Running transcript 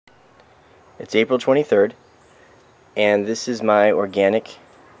It's April 23rd, and this is my organic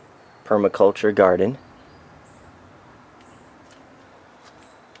permaculture garden.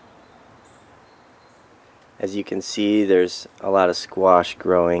 As you can see, there's a lot of squash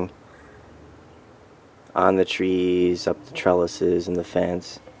growing on the trees, up the trellises and the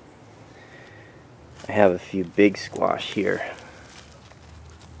fence. I have a few big squash here.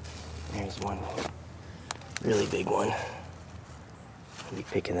 There's one really big one. I'll be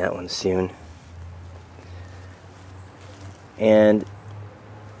picking that one soon. And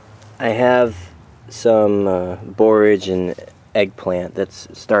I have some borage and eggplant that's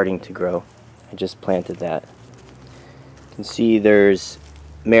starting to grow. I just planted that. You can see there's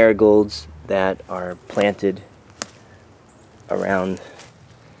marigolds that are planted around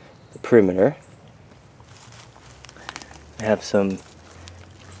the perimeter. I have some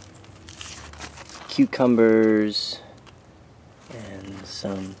cucumbers and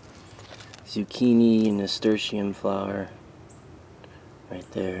some zucchini and nasturtium flower right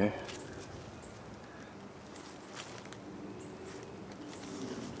there.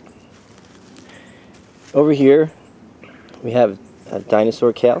 Over here we have a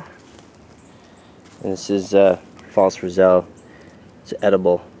dinosaur kale, and this is false roselle. It's an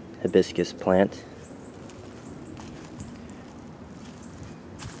edible hibiscus plant.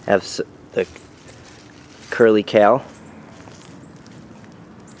 Have the curly kale,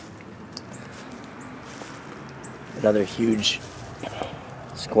 another huge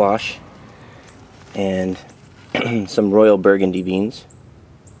squash, and some royal burgundy beans,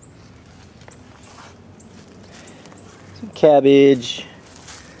 some cabbage.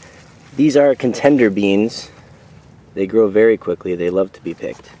 These are contender beans. They grow very quickly. They love to be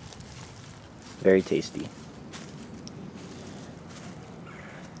picked. Very tasty.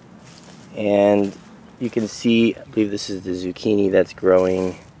 And you can see, I believe this is the zucchini that's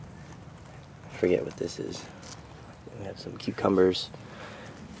growing. I forget what this is. We have some cucumbers.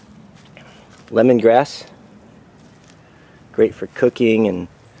 Lemongrass, great for cooking and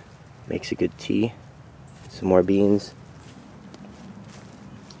makes a good tea. Some more beans.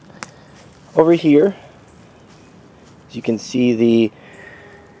 Over here, as you can see,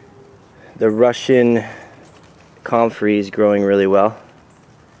 the Russian comfrey is growing really well.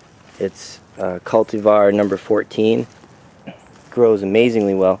 It's cultivar number 14. Grows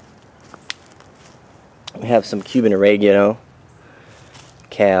amazingly well. We have some Cuban oregano,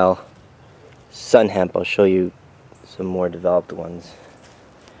 kale, sun hemp. I'll show you some more developed ones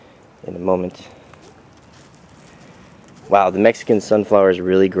in a moment. Wow, the Mexican sunflower is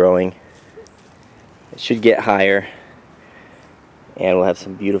really growing. It should get higher, and we'll have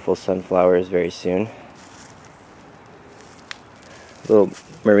some beautiful sunflowers very soon. Little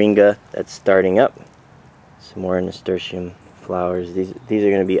moringa that's starting up. Some more nasturtium flowers. These are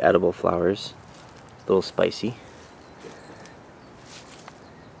going to be edible flowers. A little spicy.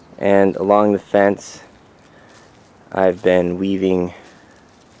 And along the fence, I've been weaving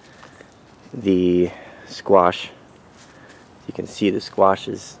the squash. You can see the squash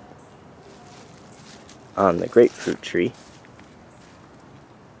is on the grapefruit tree.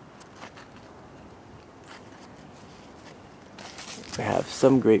 I have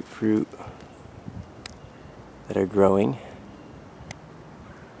some grapefruit that are growing,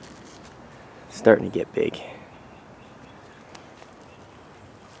 starting to get big.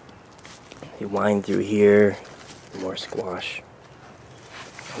 You wind through here, more squash.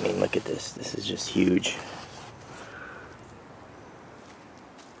 I mean, look at this. This is just huge.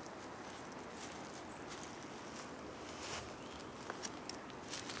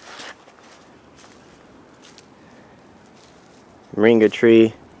 Moringa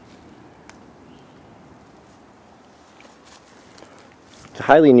tree. It's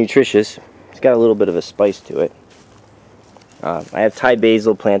highly nutritious. It's got a little bit of a spice to it. I have Thai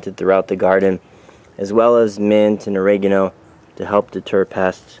basil planted throughout the garden, as well as mint and oregano to help deter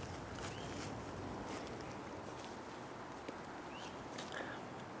pests.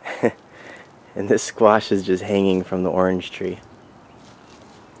 And this squash is just hanging from the orange tree.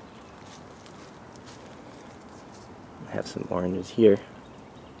 I have some oranges here.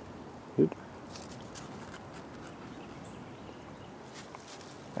 Oop.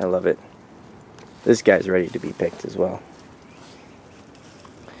 I love it. This guy's ready to be picked as well.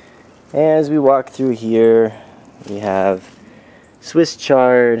 As we walk through here, we have Swiss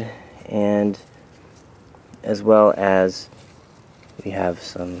chard, and as well as we have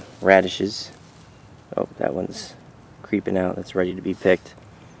some radishes. Oh, that one's creeping out. That's ready to be picked.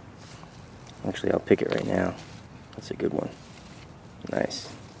 Actually, I'll pick it right now. That's a good one. Nice.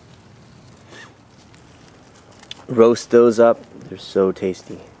 Roast those up. They're so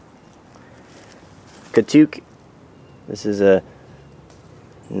tasty. Katuk. This is an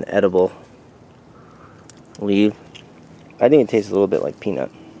edible leaf. I think it tastes a little bit like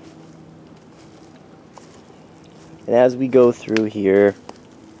peanut. And as we go through here,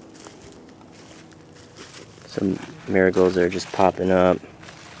 some marigolds are just popping up.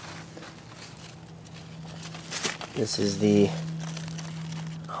 This is the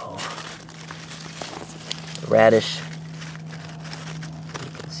radish.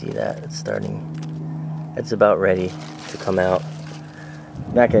 You can see that it's starting. It's about ready to come out.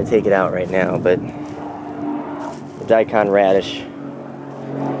 I'm not going to take it out right now, but the daikon radish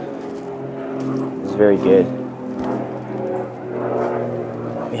is very good.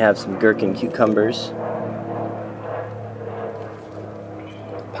 We have some gherkin cucumbers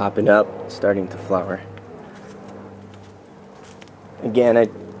popping up, starting to flower. Again,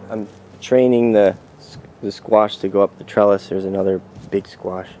 I'm training the squash to go up the trellis. There's another big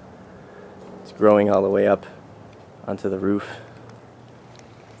squash. It's growing all the way up onto the roof.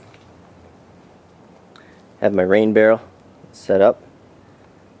 I have my rain barrel set up,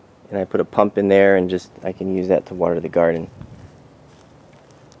 and I put a pump in there, and I can use that to water the garden.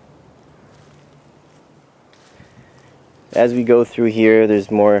 As we go through here,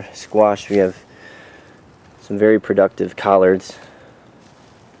 there's more squash. We have some very productive collards.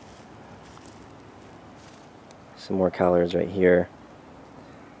 Some more collards right here.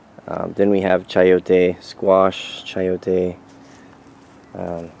 Then we have chayote squash, chayote,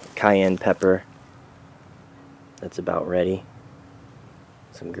 cayenne pepper. That's about ready.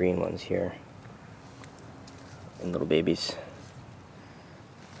 Some green ones here. And little babies.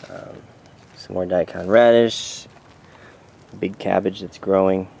 Some more daikon radish. Big cabbage that's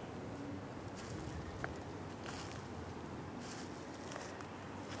growing.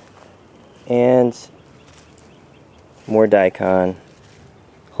 And more daikon.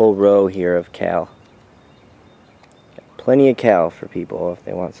 Whole row here of kale. Plenty of kale for people if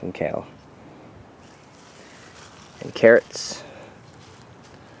they want some kale. And carrots.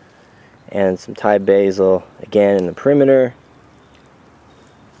 And some Thai basil again in the perimeter.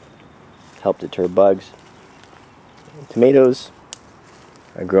 Help deter bugs. Tomatoes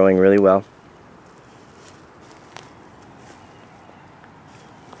are growing really well.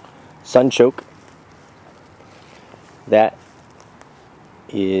 Sunchoke. That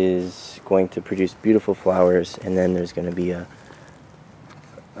is going to produce beautiful flowers, and then there's going to be a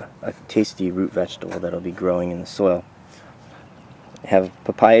tasty root vegetable that'll be growing in the soil. I have a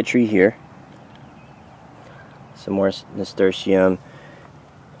papaya tree here. Some more nasturtium,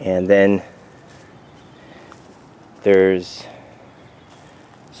 and then there's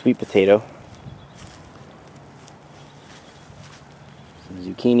sweet potato, some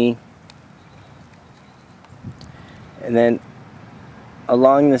zucchini, and then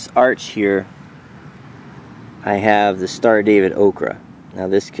along this arch here I have the Star David okra. Now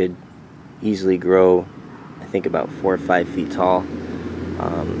this could easily grow, I think, about 4 or 5 feet tall.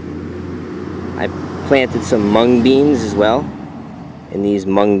 I planted some mung beans as well, and these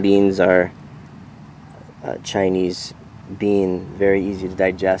mung beans are Chinese bean, very easy to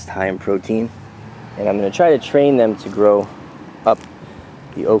digest, high in protein, and I'm going to try to train them to grow up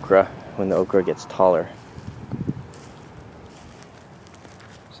the okra when the okra gets taller.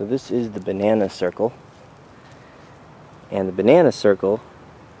 So this is the banana circle, and the banana circle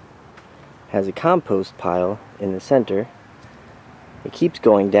has a compost pile in the center. It keeps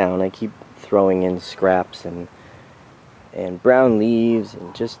going down. I keep throwing in scraps and brown leaves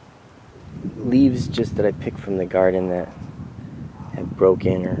and just leaves that I pick from the garden that have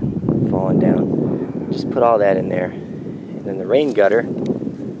broken or fallen down. Just put all that in there. And then the rain gutter,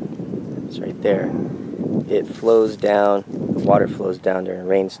 it's right there. It flows down, the water flows down during a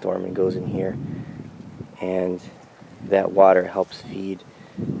rainstorm and goes in here. And that water helps feed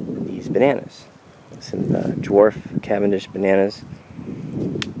these bananas. Some dwarf Cavendish bananas.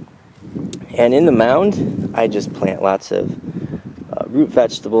 And in the mound, I just plant lots of root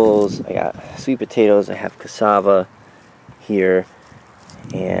vegetables. I got sweet potatoes. I have cassava here,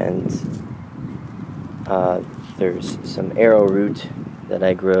 and there's some arrowroot that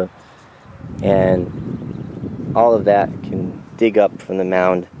I grew, and all of that can dig up from the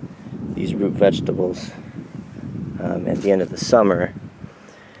mound these root vegetables at the end of the summer.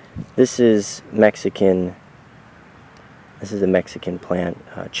 This is Mexican. This is a Mexican plant,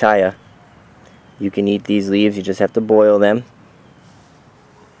 chaya. You can eat these leaves. You just have to boil them.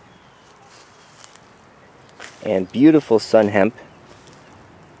 And beautiful sun hemp.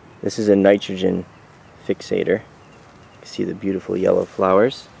 This is a nitrogen fixator. You can see the beautiful yellow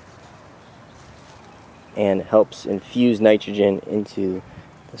flowers. And it helps infuse nitrogen into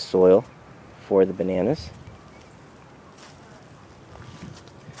the soil for the bananas.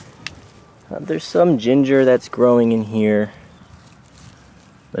 There's some ginger that's growing in here,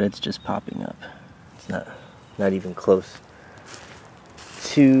 but it's just popping up. It's not even close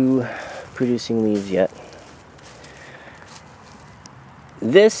to producing leaves yet.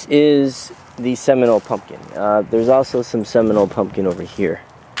 This is the Seminole pumpkin. There's also some Seminole pumpkin over here.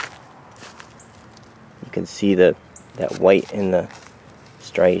 You can see that white in the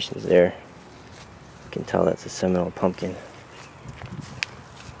striations there. You can tell that's a Seminole pumpkin.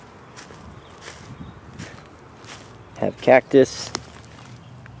 Have cactus.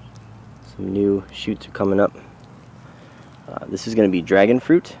 Some new shoots are coming up. This is going to be dragon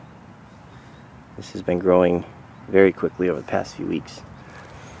fruit. This has been growing very quickly over the past few weeks.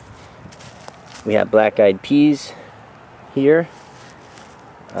 We have black-eyed peas here.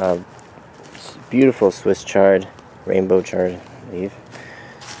 Beautiful Swiss chard, rainbow chard, I believe.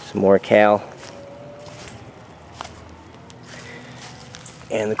 Some more kale.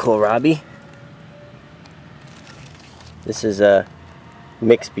 And the kohlrabi. This is a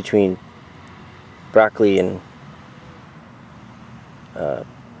mix between broccoli and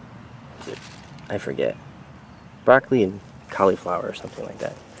I forget. Broccoli and cauliflower or something like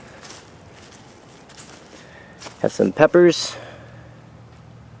that. Have some peppers.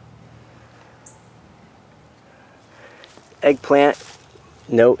 Eggplant.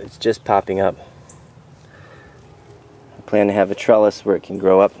 No, it's just popping up. I plan to have a trellis where it can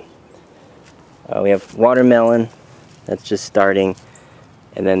grow up. We have watermelon. That's just starting.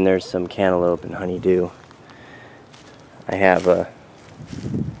 And then there's some cantaloupe and honeydew. I have a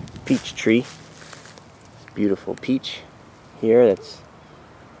peach tree. Beautiful peach here that's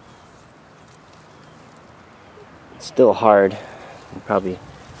still hard. I'll probably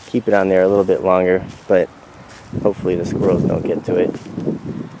keep it on there a little bit longer, but hopefully the squirrels don't get to it.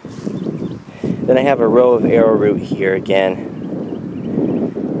 Then I have a row of arrowroot here again,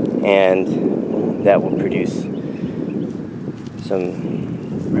 and that will produce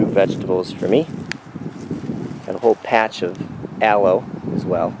some root vegetables for me. Got a whole patch of aloe as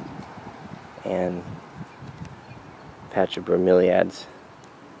well, and a patch of bromeliads.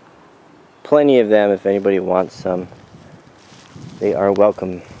 Plenty of them if anybody wants some. They are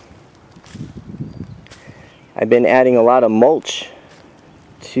welcome. I've been adding a lot of mulch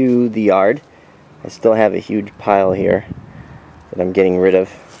to the yard. I still have a huge pile here that I'm getting rid of.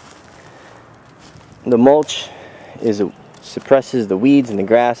 The mulch suppresses the weeds and the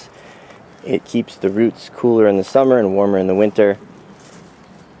grass. It keeps the roots cooler in the summer and warmer in the winter.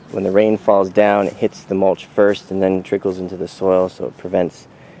 When the rain falls down, it hits the mulch first and then trickles into the soil, so it prevents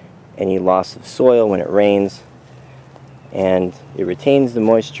any loss of soil when it rains. And it retains the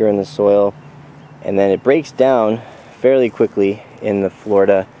moisture in the soil, and then it breaks down fairly quickly in the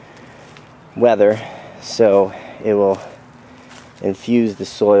Florida weather, so it will infuse the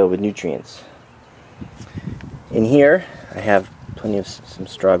soil with nutrients. In here I have plenty of some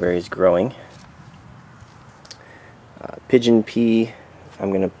strawberries growing. Pigeon pea, I'm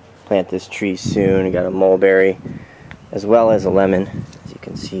going to plant this tree soon. I got a mulberry as well as a lemon. As you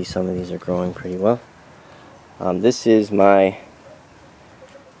can see, some of these are growing pretty well. This is my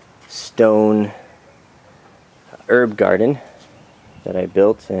stone herb garden that I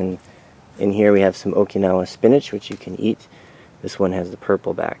built, and in here we have some Okinawa spinach, which you can eat. This one has the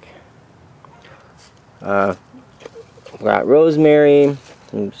purple back. Got rosemary,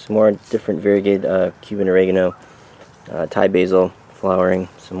 some more different variegated Cuban oregano, Thai basil flowering,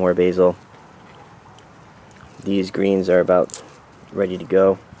 some more basil. These greens are about ready to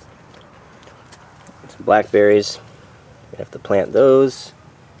go. Some blackberries, we have to plant those.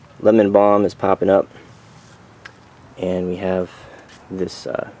 Lemon balm is popping up, and we have this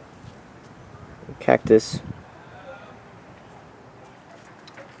cactus.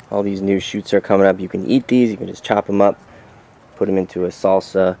 All these new shoots are coming up. You can eat these, you can just chop them up, put them into a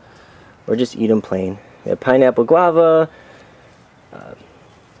salsa, or just eat them plain. We have pineapple guava,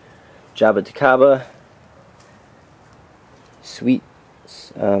 jabuticaba, sweet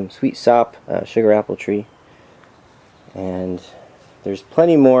sop, sugar apple tree, and there's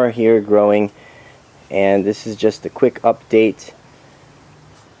plenty more here growing. And this is just a quick update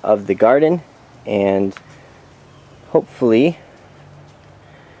of the garden, and hopefully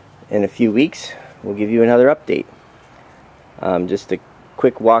in a few weeks we'll give you another update. Just a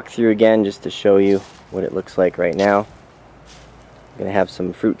quick walkthrough again, just to show you what it looks like right now. I'm going to have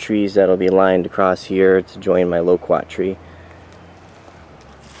some fruit trees that'll be lined across here to join my loquat tree.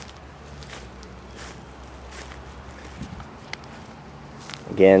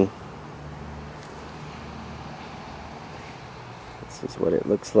 Again, this is what it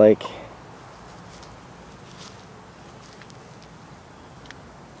looks like.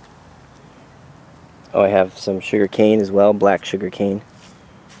 Oh, I have some sugar cane as well, black sugar cane.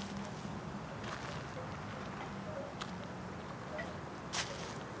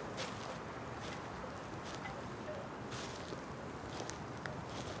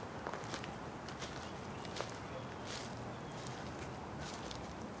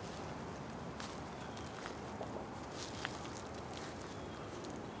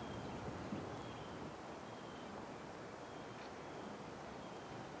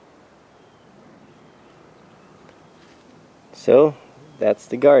 So, that's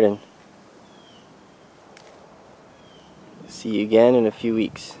the garden. See you again in a few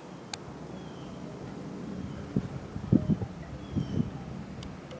weeks.